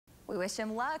We wish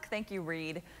him luck. Thank you,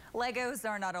 Reed. Legos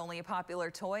are not only a popular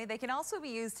toy, they can also be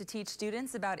used to teach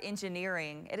students about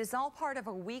engineering. It is all part of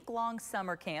a week-long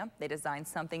summer camp. They design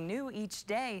something new each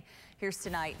day. Here's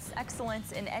tonight's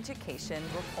Excellence in Education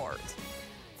report.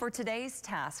 For today's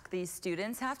task, these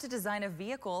students have to design a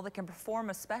vehicle that can perform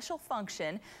a special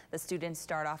function. The students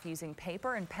start off using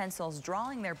paper and pencils,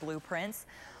 drawing their blueprints.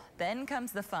 Then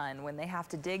comes the fun when they have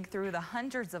to dig through the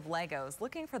hundreds of Legos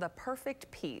looking for the perfect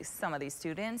piece. Some of these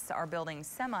students are building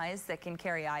semis that can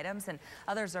carry items, and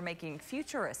others are making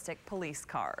futuristic police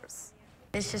cars.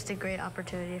 It's just a great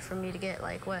opportunity for me to get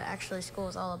what actually school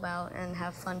is all about and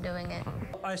have fun doing it.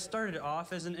 I started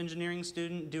off as an engineering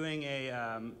student doing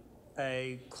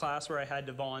a class where I had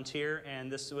to volunteer,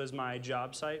 and this was my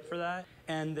job site for that.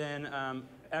 And then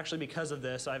actually because of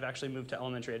this, I've actually moved to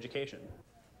elementary education.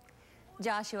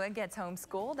 Joshua gets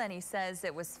homeschooled, and he says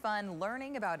it was fun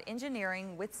learning about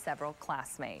engineering with several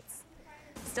classmates.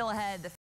 Still ahead, the